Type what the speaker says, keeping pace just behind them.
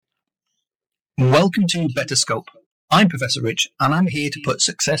Welcome to Better Scope. I'm Professor Rich, and I'm here to put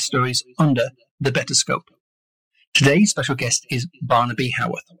success stories under the better scope. Today's special guest is Barnaby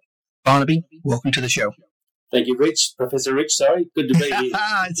Howarth. Barnaby, welcome to the show. Thank you, Rich. Professor Rich, sorry. Good to be here.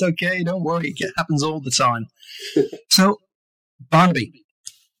 It's okay, don't worry. It happens all the time. So, Barnaby,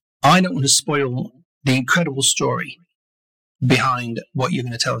 I don't want to spoil the incredible story behind what you're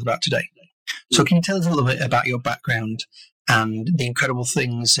going to tell us about today. So can you tell us a little bit about your background and the incredible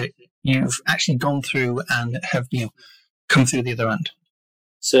things that you've actually gone through and have come through the other end?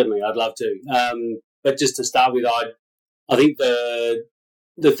 Certainly, I'd love to. But just to start with, I think the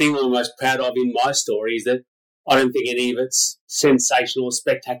thing I'm most proud of in my story is that I don't think any of it's sensational or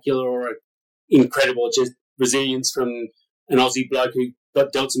spectacular or incredible. It's just resilience from an Aussie bloke who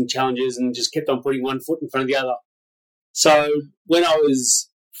got dealt some challenges and just kept on putting one foot in front of the other. So when I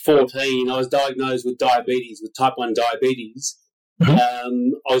was 14, I was diagnosed with diabetes, with type 1 diabetes. Mm-hmm.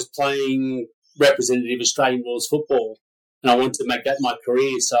 I was playing representative Australian rules football, and I wanted to make that my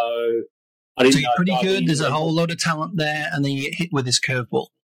career. So I didn't. So you're pretty good. There's a whole load of talent there, and then you get hit with this curveball.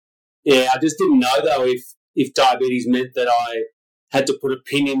 Yeah, I just didn't know though if diabetes meant that I had to put a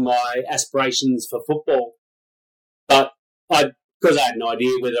pin in my aspirations for football. But because I had no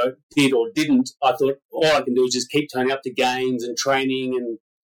idea whether I did or didn't, I thought all I can do is just keep turning up to games and training and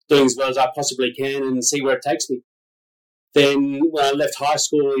doing as well as I possibly can and see where it takes me. Then when I left high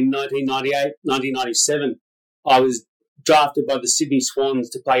school in 1997, I was drafted by the Sydney Swans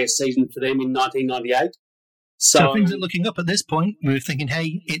to play a season for them in 1998. So things are looking up at this point. We were thinking,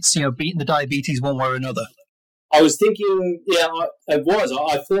 hey, it's beating the diabetes one way or another. I was thinking, it was.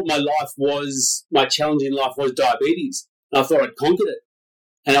 I thought my challenge in life was diabetes. And I thought I'd conquered it.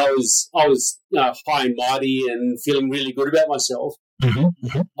 And I was high and mighty and feeling really good about myself. Mm-hmm,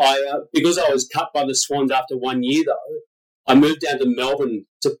 mm-hmm. Because I was cut by the Swans after 1 year, though, I moved down to Melbourne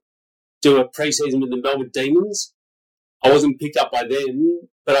to do a pre-season with the Melbourne Demons. I wasn't picked up by them,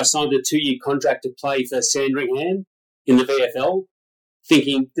 but I signed a 2-year contract to play for Sandringham in the VFL,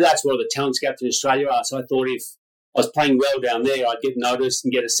 thinking that's where the talent scouts in Australia are. So I thought if I was playing well down there, I'd get noticed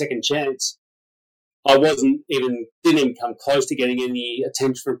and get a second chance. I didn't even come close to getting any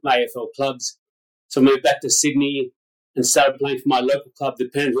attention from AFL clubs. So I moved back to Sydney and started playing for my local club, the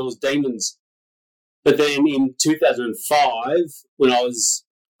Pennant Hills Demons. But then in 2005, when I was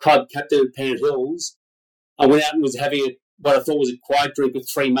club captain at Pennant Hills, I went out and was having what I thought was a quiet drink with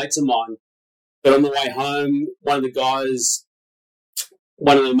 3 mates of mine. But on the way home, one of the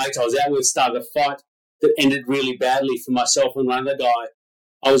mates I was out with started a fight that ended really badly for myself and one other guy.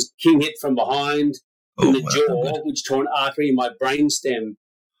 I was king hit from behind in the jaw, which tore an artery in my brainstem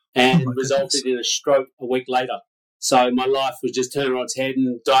and resulted in a stroke a week later. So my life was just turned on its head,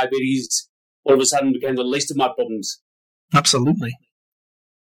 and diabetes all of a sudden became the least of my problems. Absolutely.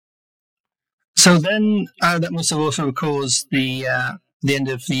 So then that must have also caused the end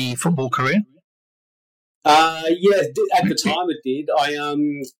of the football career? Yeah, at the time it did.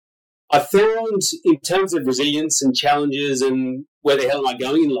 I found, in terms of resilience and challenges and where the hell am I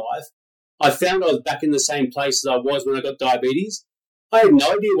going in life, I found I was back in the same place as I was when I got diabetes. I had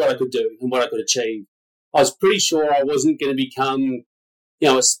no idea what I could do and what I could achieve. I was pretty sure I wasn't going to become,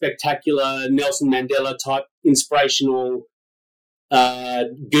 a spectacular Nelson Mandela type inspirational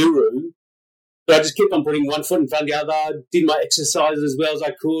guru. But I just kept on putting one foot in front of the other, did my exercises as well as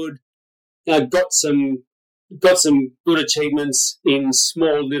I could, got some good achievements in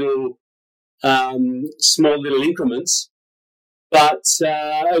small little increments. But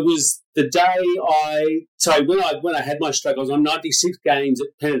it was the day when I had my stroke, I was on 96 games at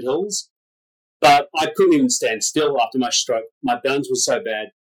Pennant Hills, but I couldn't even stand still after my stroke. My balance was so bad.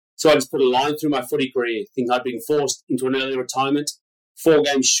 So I just put a line through my footy career, thinking I'd been forced into an early retirement, 4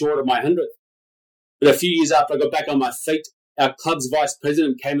 games short of my 100th. But a few years after I got back on my feet, our club's vice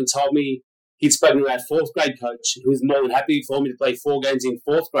president came and told me he'd spoken to our 4th grade coach, who was more than happy for me to play 4 games in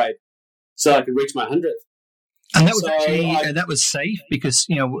 4th grade so I could reach my 100th. And that was that was safe because,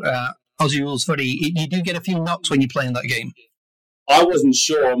 Aussie rules footy, you do get a few knocks when you play in that game. I wasn't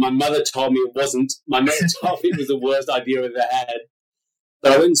sure. My mother told me it wasn't. My mother told me it was the worst idea I ever had.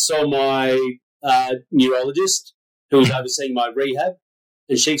 But I went and saw my neurologist who was overseeing my rehab,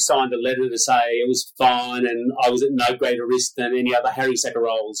 and she signed a letter to say it was fine and I was at no greater risk than any other Harry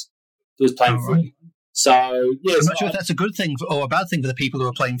Sackerols who was playing footy. So, yes. I'm not sure if that's a good thing or a bad thing for the people who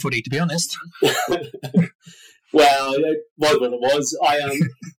are playing footy, to be honest. Well, it was what it was.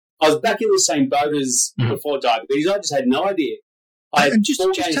 I was back in the same boat as before diabetes. I just had no idea. I had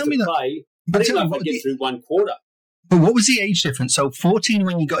 4 games to play. I didn't know if I'd get through 1 quarter. But what was the age difference? So 14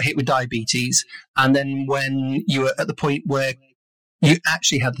 when you got hit with diabetes, and then when you were at the point where You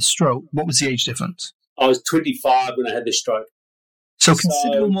actually had the stroke. What was the age difference? I was 25 when I had the stroke. So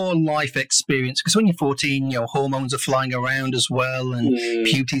considerable more life experience, because when you're 14, hormones are flying around as well, and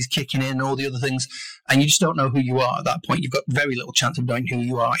puberty's kicking in, all the other things, and you just don't know who you are at that point. You've got very little chance of knowing who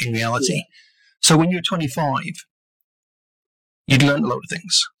you are in reality. Yeah. So when you were 25, you'd learned a lot of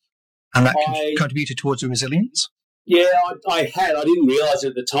things, and that contributed towards your resilience. Yeah, I had. I didn't realise it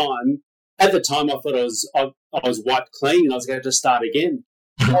at the time. At the time, I thought I was wiped clean and I was going to start again.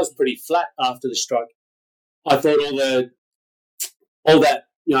 I was pretty flat after the stroke. I thought all that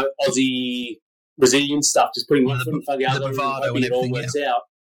Aussie resilience stuff, just putting one foot in front of the other, and hoping it all works out.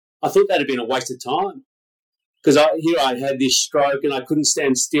 I thought that had been a waste of time, because I had this stroke and I couldn't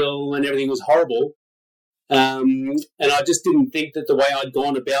stand still and everything was horrible, and I just didn't think that the way I'd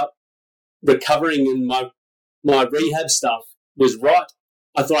gone about recovering and my rehab stuff was right.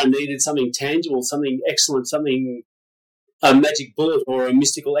 I thought I needed something tangible, something excellent, a magic bullet or a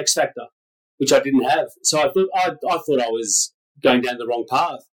mystical X factor, which I didn't have. So I thought I was going down the wrong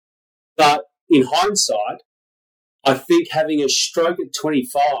path. But in hindsight, I think having a stroke at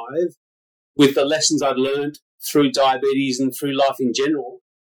 25, with the lessons I'd learned through diabetes and through life in general,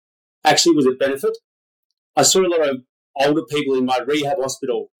 actually was a benefit. I saw a lot of older people in my rehab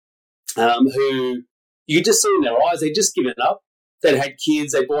hospital who you could just see in their eyes, they'd just given up. They'd had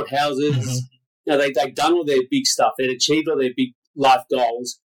kids, they bought houses, they'd done all their big stuff, they'd achieved all their big life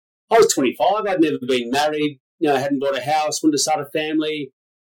goals. I was 25, I'd never been married, hadn't bought a house, wanted to start a family.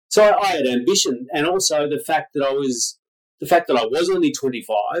 So I had ambition, and also the fact that I was only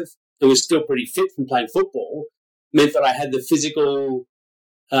 25 and was still pretty fit from playing football meant that I had the physical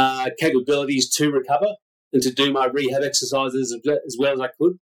capabilities to recover and to do my rehab exercises as well as I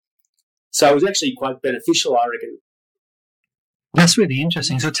could. So it was actually quite beneficial, I reckon. That's really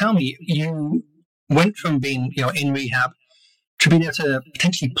interesting. So tell me, you went from being in rehab to being able to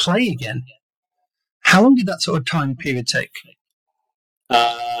potentially play again. How long did that sort of time period take?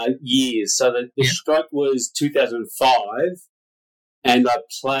 Years. So the stroke was 2005, and I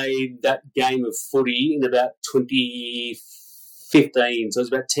played that game of footy in about 2015, so it was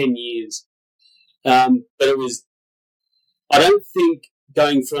about 10 years. But it was, I don't think,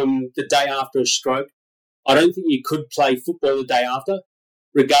 going from the day after a stroke, I don't think you could play football the day after,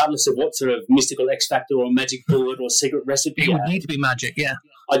 regardless of what sort of mystical X factor or magic bullet or secret recipe. It would need to be magic, yeah.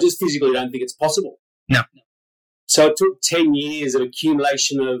 I just physically don't think it's possible. No. So it took 10 years of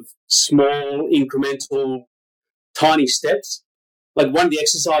accumulation of small, incremental, tiny steps. Like one of the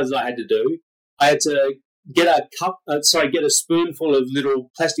exercises I had to do, I had to get a spoonful of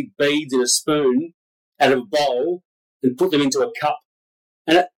little plastic beads in a spoon out of a bowl and put them into a cup.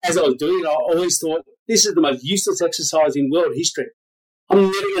 And as I was doing it, I always thought, this is the most useless exercise in world history. I'm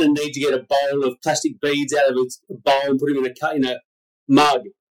never going to need to get a bowl of plastic beads out of a bowl and put them in a mug.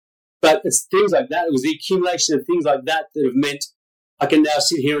 But it's things like that. It was the accumulation of things like that that have meant I can now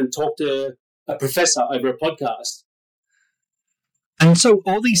sit here and talk to a professor over a podcast. And so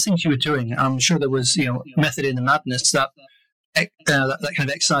all these things you were doing, I'm sure there was, method in the madness, that kind of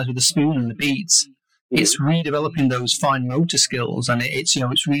exercise with the spoon and the beads. It's redeveloping those fine motor skills, and it's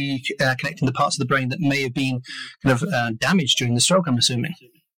reconnecting the parts of the brain that may have been kind of damaged during the stroke, I'm assuming.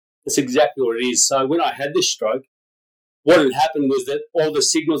 That's exactly what it is. So when I had this stroke, what had happened was that all the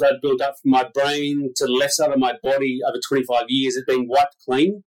signals I'd built up from my brain to the left side of my body over 25 years had been wiped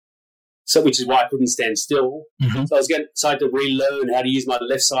clean, so which is why I couldn't stand still. Mm-hmm. So I had to relearn how to use my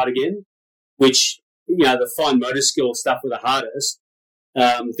left side again, which, the fine motor skill stuff were the hardest.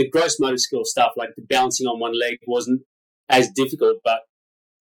 The gross motor skill stuff, like the balancing on one leg, wasn't as difficult, but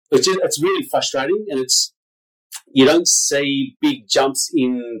it's really frustrating, and you don't see big jumps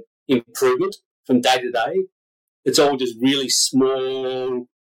in improvement from day to day. It's all just really small,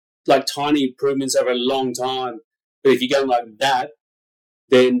 like tiny improvements over a long time. But if you're going like that,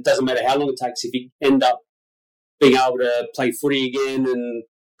 then it doesn't matter how long it takes. If you end up being able to play footy again and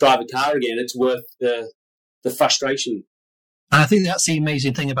drive a car again, it's worth the frustration. And I think that's the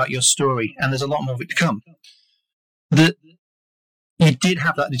amazing thing about your story, and there's a lot more of it to come, that you did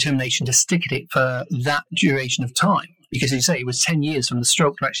have that determination to stick at it for that duration of time. Because as you say, it was 10 years from the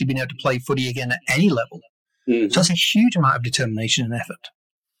stroke to actually being able to play footy again at any level. Mm-hmm. So that's a huge amount of determination and effort.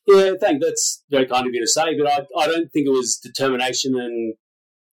 Yeah, that's very kind of you to say, but I don't think it was determination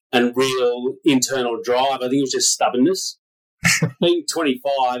and real internal drive. I think it was just stubbornness. Being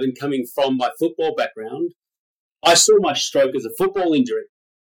 25 and coming from my football background, I saw my stroke as a football injury.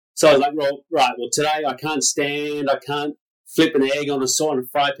 So I was like, well, today I can't stand, I can't flip an egg on a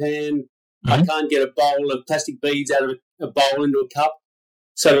fry pan, mm-hmm. I can't get a bowl of plastic beads out of a bowl into a cup.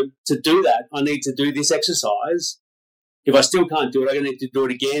 So to do that, I need to do this exercise If I still can't do it, I'm going to need to do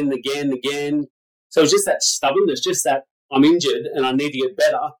it again, again, again. So it's just that stubbornness, just that I'm injured and I need to get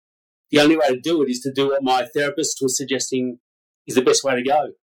better. The only way to do it is to do what my therapist was suggesting is the best way to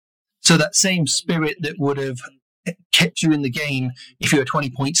go. So that same spirit that would have kept you in the game if you were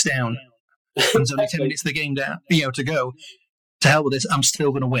 20 points down, and there's only 10 minutes of the game down, to go, to hell with this, I'm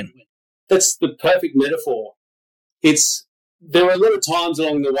still going to win. That's the perfect metaphor. There were a lot of times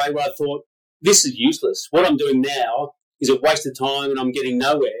along the way where I thought, this is useless. What I'm doing now is a waste of time and I'm getting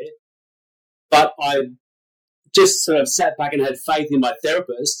nowhere. But I just sort of sat back and had faith in my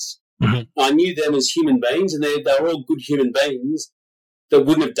therapists. Mm-hmm. I knew them as human beings, and they were all good human beings that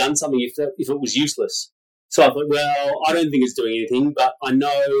wouldn't have done something if it was useless. So I thought, well, I don't think it's doing anything, but I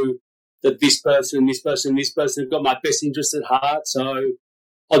know that this person and this person and this person have got my best interest at heart, so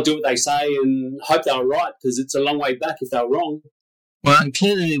I'll do what they say and hope they were right, because it's a long way back if they were wrong. Well, and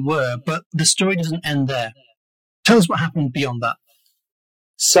clearly they were, but the story doesn't end there. Tell us what happened beyond that.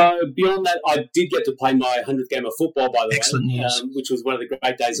 So beyond that, I did get to play my 100th game of football, by the Excellent way, news. Which was one of the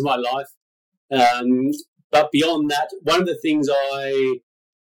great days of my life. But beyond that, one of the things I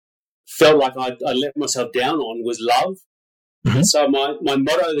felt like I let myself down on was love. Mm-hmm. So my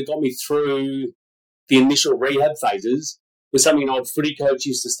motto that got me through the initial rehab phases was something an old footy coach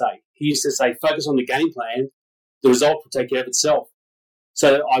used to say. He used to say, focus on the game plan, the result will take care of itself.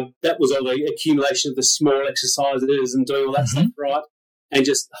 So that was all the accumulation of the small exercises and doing all that stuff right, and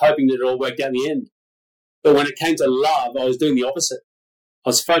just hoping that it all worked out in the end. But when it came to love, I was doing the opposite. I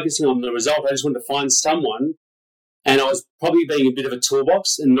was focusing on the result. I just wanted to find someone, and I was probably being a bit of a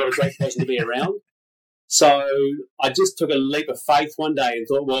toolbox and not a great person to be around. So I just took a leap of faith one day and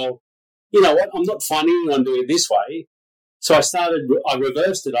thought, well, you know what, I'm not finding anyone doing it this way. So I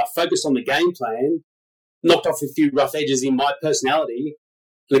reversed it. I focused on the game plan, knocked off a few rough edges in my personality,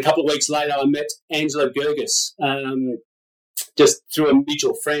 and a couple of weeks later I met Angela Gergis, just through a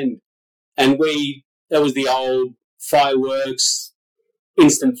mutual friend. And that was the old fireworks,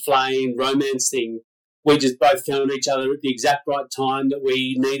 instant flame, romance thing. We just both found each other at the exact right time that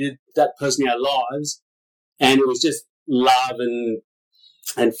we needed that person in our lives. And it was just love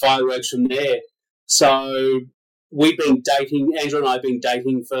and fireworks from there. So we've been dating, Angela and I have been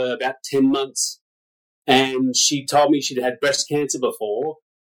dating for about 10 months. And she told me she'd had breast cancer before,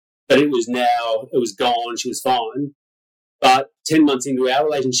 but it was gone, she was fine. But 10 months into our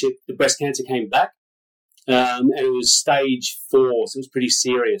relationship, the breast cancer came back, and it was stage 4, so it was pretty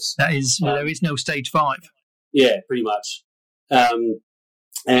serious. That is, there is no stage 5. Yeah, pretty much.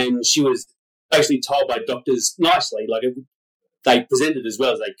 And she was basically told by doctors nicely, they presented as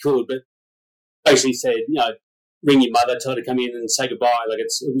well as they could, but basically said, ring your mother, tell her to come in and say goodbye.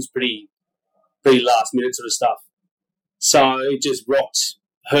 It was pretty last minute sort of stuff. So it just rocked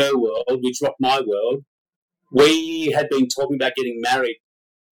her world, which rocked my world. We had been talking about getting married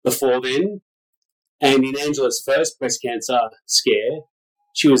before then, and in Angela's first breast cancer scare,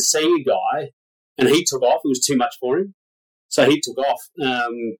 she was seeing a guy, and he took off. It was too much for him, so he took off.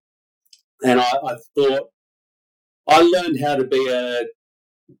 And I thought, I learned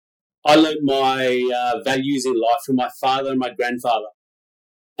my values in life from my father and my grandfather.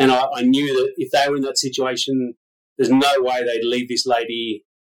 And I knew that if they were in that situation, there's no way they'd leave this lady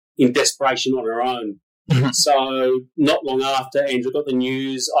in desperation on her own. Mm-hmm. So not long after Angela got the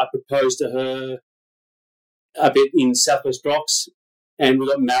news, I proposed to her a bit in Southwest Rocks, and we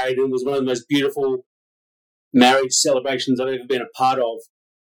got married, and it was one of the most beautiful marriage celebrations I've ever been a part of,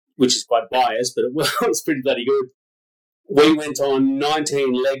 which is quite biased, but it was pretty bloody good. We went on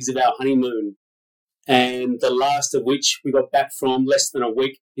 19 legs of our honeymoon, and the last of which we got back from less than a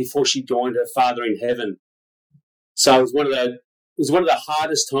week before she joined her father in heaven. So it was one of the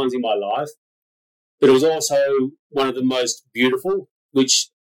hardest times in my life, but it was also one of the most beautiful, which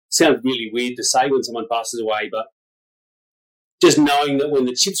sounds really weird to say when someone passes away, but just knowing that when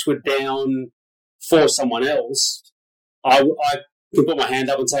the chips were down for someone else, I could put my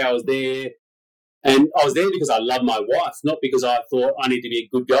hand up and say I was there. And I was there because I love my wife, not because I thought I need to be a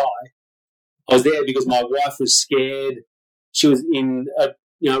good guy. I was there because my wife was scared. She was in a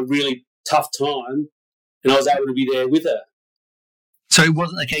really tough time, and I was able to be there with her. So it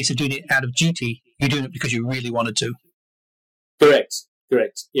wasn't a case of doing it out of duty. You're doing it because you really wanted to. Correct.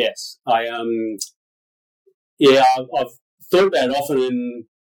 Yes, I've thought about it often,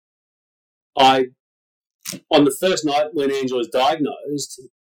 and on the first night when Angela was diagnosed,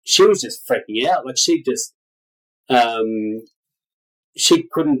 she was just freaking out. She just, she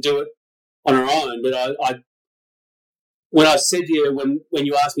couldn't do it on her own. But when I said to you, when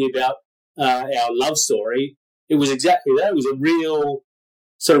you asked me about our love story, it was exactly that. It was a real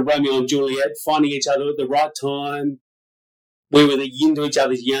sort of Romeo and Juliet, finding each other at the right time, we were the yin to each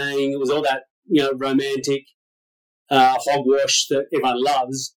other's yang. It was all that, romantic hogwash that everyone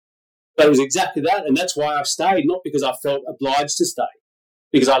loves. But it was exactly that, and that's why I stayed, not because I felt obliged to stay,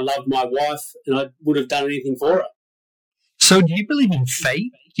 because I loved my wife and I would have done anything for her. So do you believe in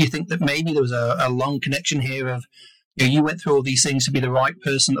fate? Do you think that maybe there was a long connection here of, you went through all these things to be the right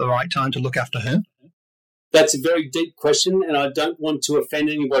person at the right time to look after her? That's a very deep question, and I don't want to offend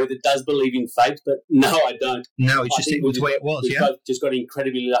anybody that does believe in fate, but no, I don't. No, it's just the way it was, we both just got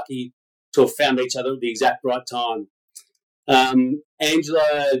incredibly lucky to have found each other at the exact right time.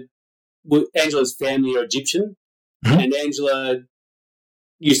 Angela's family are Egyptian, and Angela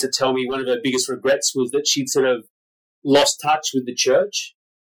used to tell me one of her biggest regrets was that she'd sort of lost touch with the church.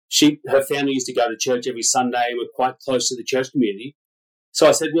 Her family used to go to church every Sunday and were quite close to the church community. So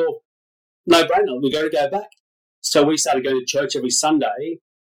I said, well, no brainer, we've got to go back. So we started going to church every Sunday.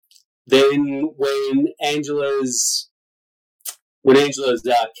 Then when Angela's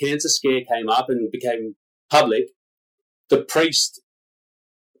cancer scare came up and became public, the priest,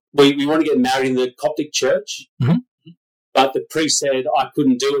 we want to get married in the Coptic church, but the priest said I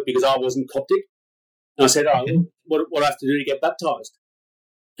couldn't do it because I wasn't Coptic. And I said, what do I have to do to get baptised?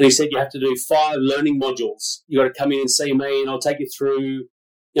 And he said, you have to do 5 learning modules. You got to come in and see me, and I'll take you through,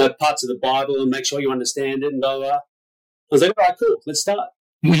 parts of the Bible and make sure you understand it and blah, blah, blah. I was like, all right, cool, let's start.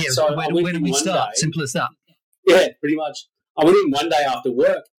 Yeah, so where do we start? Simple as that. Yeah, pretty much. I went in one day after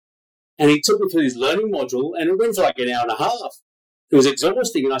work, and he took me through his learning module, and it went for like an hour and a half. It was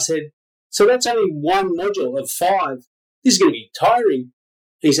exhausting, and I said, so that's only one module of 5. This is going to be tiring.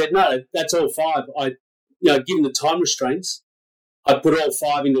 He said, no, that's all 5. Given the time restraints, I put all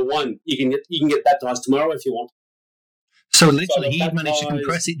 5 into one. You can get baptized tomorrow if you want. So literally, he managed to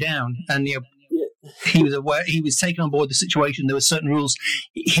compress it down, and he was aware. He was taking on board the situation. There were certain rules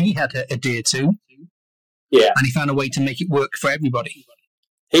he had to adhere to. Yeah, and he found a way to make it work for everybody.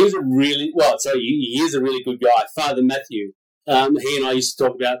 He was he is a really good guy, Father Matthew. He and I used to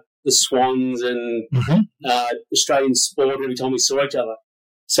talk about the Swans and Australian sport every time we saw each other.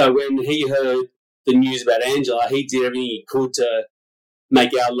 So when he heard the news about Angela, he did everything he could to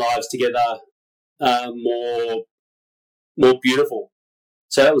make our lives together more beautiful.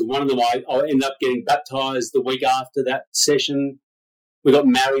 So that was one of them. I ended up getting baptised the week after that session. We got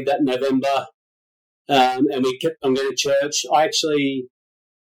married that November, and we kept on going to church. I actually,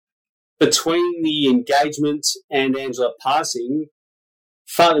 between the engagement and Angela passing,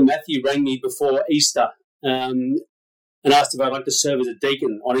 Father Matthew rang me before Easter and asked if I'd like to serve as a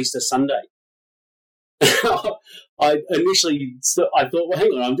deacon on Easter Sunday. I thought, well,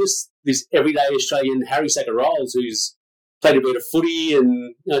 hang on, I'm just this everyday Australian Harry Sacker-Rolls who's played a bit of footy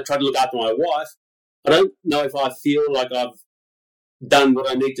and tried to look after my wife. I don't know if I feel like I've done what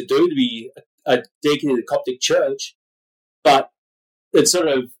I need to do to be a deacon in a Coptic church, but it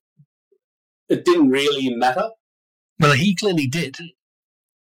didn't really matter. Well, he clearly did.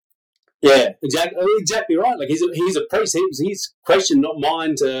 Yeah, exactly right. Like he's a priest. He's question, not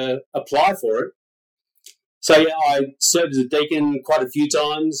mine, to apply for it. So yeah, I served as a deacon quite a few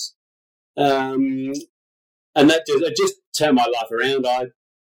times, and that just turned my life around.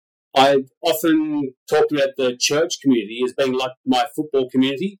 I often talked about the church community as being like my football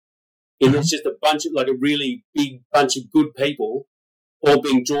community, and it's just a really big bunch of good people all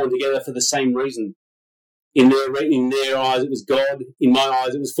being drawn together for the same reason. In their eyes, it was God. In my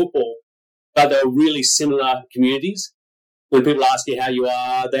eyes, it was football. But they were really similar communities. When people ask you how you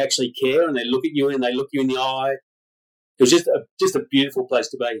are, they actually care and they look at you and they look you in the eye. It was just a beautiful place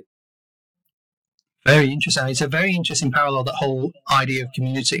to be. Very interesting. It's a very interesting parallel, that whole idea of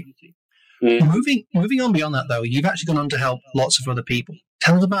community. Moving on beyond that, though, you've actually gone on to help lots of other people.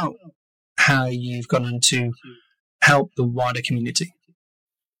 Tell us about how you've gone on to help the wider community.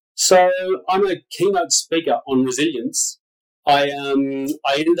 So I'm a keynote speaker on resilience. I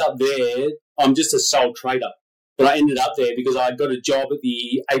ended up there. I'm just a sole trader, but I ended up there because I got a job at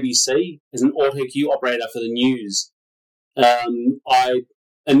the ABC as an auto cue operator for the news. I've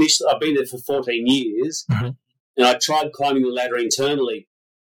been there for 14 years, and I tried climbing the ladder internally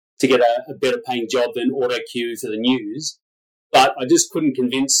to get a better paying job than auto cue for the news, but I just couldn't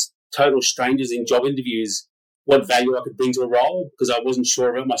convince total strangers in job interviews what value I could bring to a role because I wasn't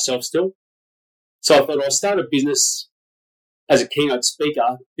sure about myself still. So I thought I'll start a business as a keynote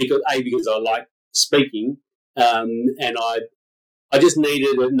speaker because I like speaking, and I just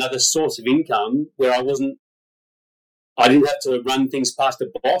needed another source of income where I didn't have to run things past a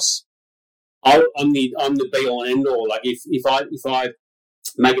boss. I'm the be all and end all. Like if I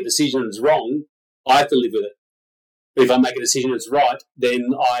make a decision that's wrong, I have to live with it. But if I make a decision that's right,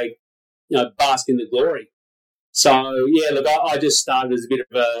 then I bask in the glory. So, yeah, look, I just started as a bit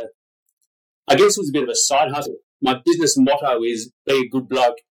of I guess it was a bit of a side hustle. My business motto is be a good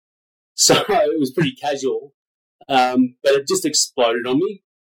bloke. So it was pretty casual, but it just exploded on me.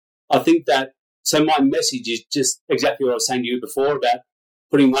 I think that, so my message is just exactly what I was saying to you before about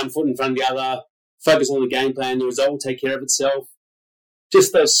putting one foot in front of the other, focus on the game plan, the result will take care of itself.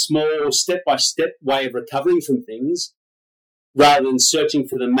 Just those small step-by-step way of recovering from things rather than searching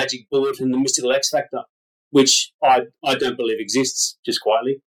for the magic bullet and the mystical X factor, which I don't believe exists, just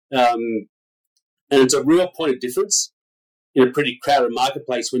quietly. And it's a real point of difference in a pretty crowded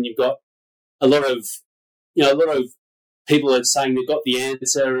marketplace when you've got a lot of people are saying they've got the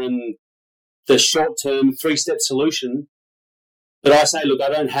answer and the short-term 3-step solution. But I say, look, I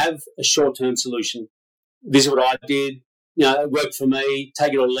don't have a short-term solution. This is what I did. It worked for me.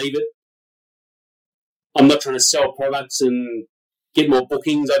 Take it or leave it. I'm not trying to sell products and get more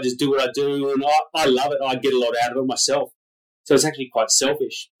bookings. I just do what I do, and I love it. I get a lot out of it myself. So it's actually quite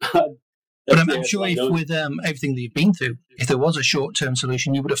selfish. But I'm sure if with everything that you've been through, if there was a short-term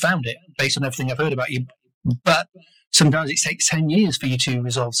solution, you would have found it based on everything I've heard about you. But sometimes it takes 10 years for you to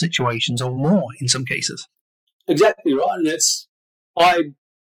resolve situations or more in some cases. Exactly right. And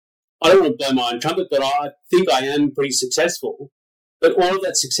I don't want to blow my own trumpet, but I think I am pretty successful. But all of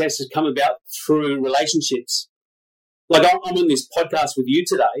that success has come about through relationships. Like I'm on this podcast with you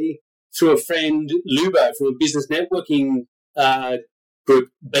today through a friend, Lubo, from a business networking group,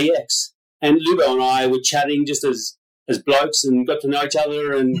 BX. And Lubo and I were chatting just as blokes and got to know each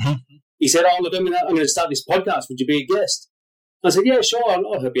other. And he said, oh, look, I'm going to start this podcast. Would you be a guest? I said, yeah, sure,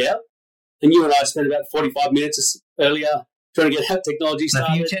 I'll help you out. And you and I spent about 45 minutes earlier trying to get our technology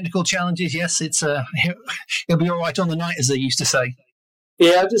started. A few technical challenges, yes. It'll be all right on the night, as they used to say.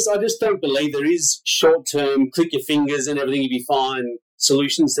 Yeah, I just don't believe there is short-term, click your fingers and everything will be fine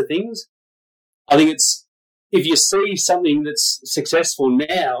solutions to things. I think it's, if you see something that's successful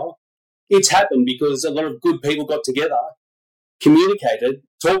now, it's happened because a lot of good people got together, communicated,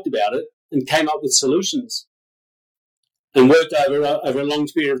 talked about it, and came up with solutions and worked over a long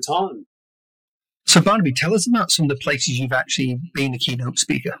period of time. So, Barnaby, tell us about some of the places you've actually been a keynote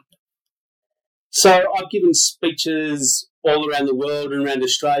speaker. So I've given speeches all around the world and around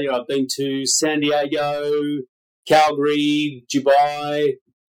Australia. I've been to San Diego, Calgary, Dubai,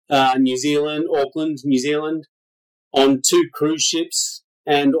 New Zealand, Auckland, New Zealand, on 2 cruise ships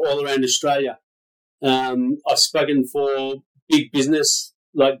and all around Australia. I've spoken for big business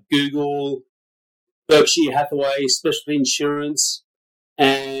like Google, Berkshire Hathaway, Specialty Insurance,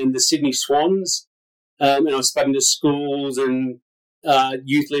 and the Sydney Swans. And I've spoken to schools and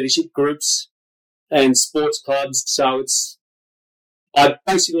youth leadership groups and sports clubs. So I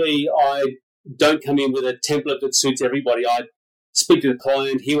don't come in with a template that suits everybody. I speak to the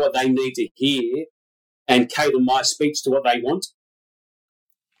client, hear what they need to hear, and cater my speech to what they want.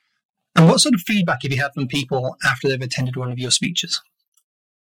 And what sort of feedback have you had from people after they've attended one of your speeches?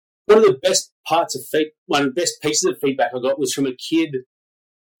 One of the best pieces of feedback I got was from a kid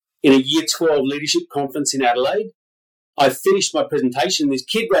in a Year 12 leadership conference in Adelaide. I finished my presentation. This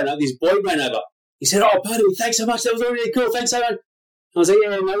boy ran over. He said, "Oh, Barnaby, thanks so much. That was really cool. Thanks so much." I was like,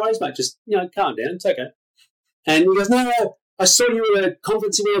 "Yeah, no worries, mate. Just, calm down. It's okay." And he goes, "No, I saw you at a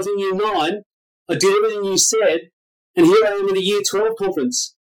conference when I was in Year 9. I did everything you said, and here I am at a Year 12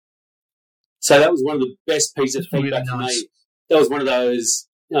 conference." So that was one of the best pieces of feedback for me. That was one of those,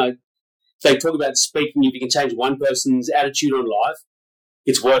 they talk about speaking, if you can change one person's attitude on life,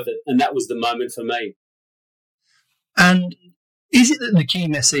 it's worth it. And that was the moment for me. And is it that the key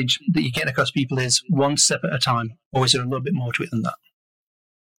message that you get across people is one step at a time, or is there a little bit more to it than that?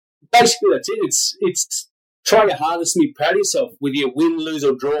 Basically, that's it. It's try your hardest and be proud of yourself, whether you win, lose,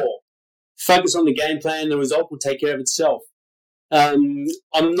 or draw. Focus on the game plan. The result will take care of itself. I'm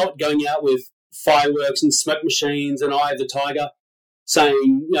not going out with fireworks and smoke machines and Eye of the Tiger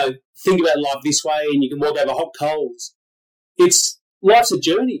saying, think about life this way and you can walk over hot coals. Life's a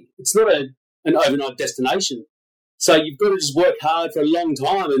journey. It's not an overnight destination. So you've got to just work hard for a long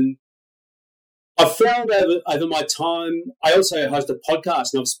time. And I've found over my time, I also host a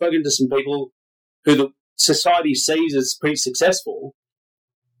podcast and I've spoken to some people who the society sees as pretty successful,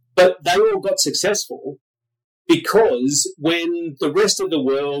 but they all got successful because when the rest of the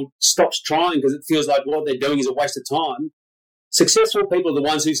world stops trying because it feels like what they're doing is a waste of time, successful people are the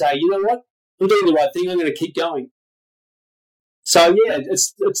ones who say, you know what, I'm doing the right thing, I'm going to keep going. So, yeah,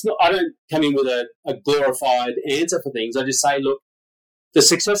 it's not. I don't come in with a glorified answer for things. I just say, look, the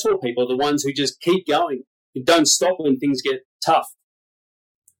successful people are the ones who just keep going, who don't stop when things get tough.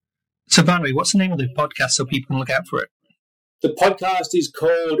 So, Barnaby, what's the name of the podcast so people can look out for it? The podcast is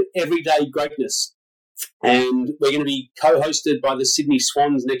called Everyday Greatness. and we're going to be co-hosted by the Sydney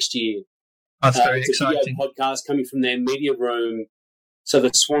Swans next year. That's very it's exciting. a video podcast coming from their media room. So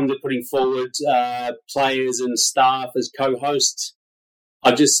the Swans are putting forward players and staff as co-hosts.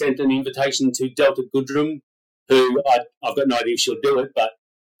 I've just sent an invitation to Delta Goodrum, who I've got no idea if she'll do it, but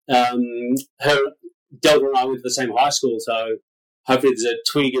Delta and I went to the same high school, so hopefully there's a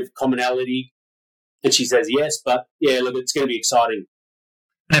twig of commonality. And she says yes, but yeah, look, it's going to be exciting.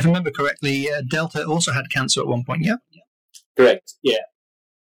 And if I remember correctly, Delta also had cancer at one point, yeah? Correct, yeah.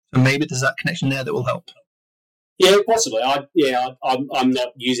 So maybe there's that connection there that will help. Yeah, possibly. I'm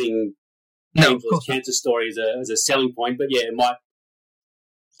not using Angela's cancer story as a selling point, but yeah, it might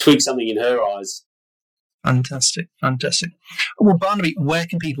tweak something in her eyes. Fantastic. Well, Barnaby, where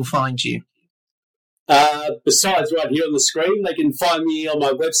can people find you? Besides right here on the screen, they can find me on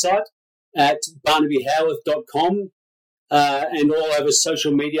my website at barnabyhowarth.com and all over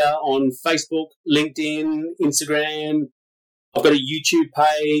social media on Facebook, LinkedIn, Instagram. I've got a YouTube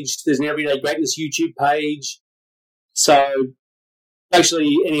page. There's an Everyday Greatness YouTube page. So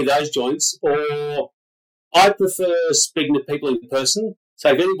actually any of those joints, or I prefer speaking to people in person. So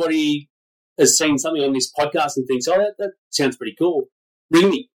if anybody has seen something on this podcast and thinks, oh, that sounds pretty cool, ring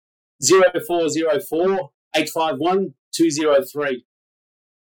me, 0404 851 203.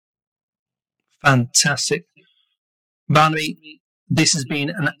 Fantastic. Barnaby, this has been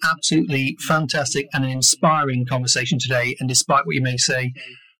an absolutely fantastic and an inspiring conversation today. And despite what you may say,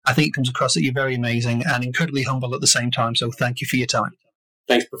 I think it comes across that you're very amazing and incredibly humble at the same time. So thank you for your time.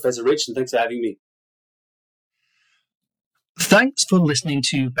 Thanks, Professor Rich, and thanks for having me. Thanks for listening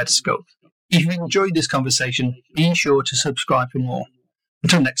to Better Scope. If you enjoyed this conversation, be sure to subscribe for more.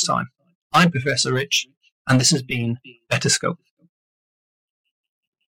 Until next time, I'm Professor Rich, and this has been Better Scope.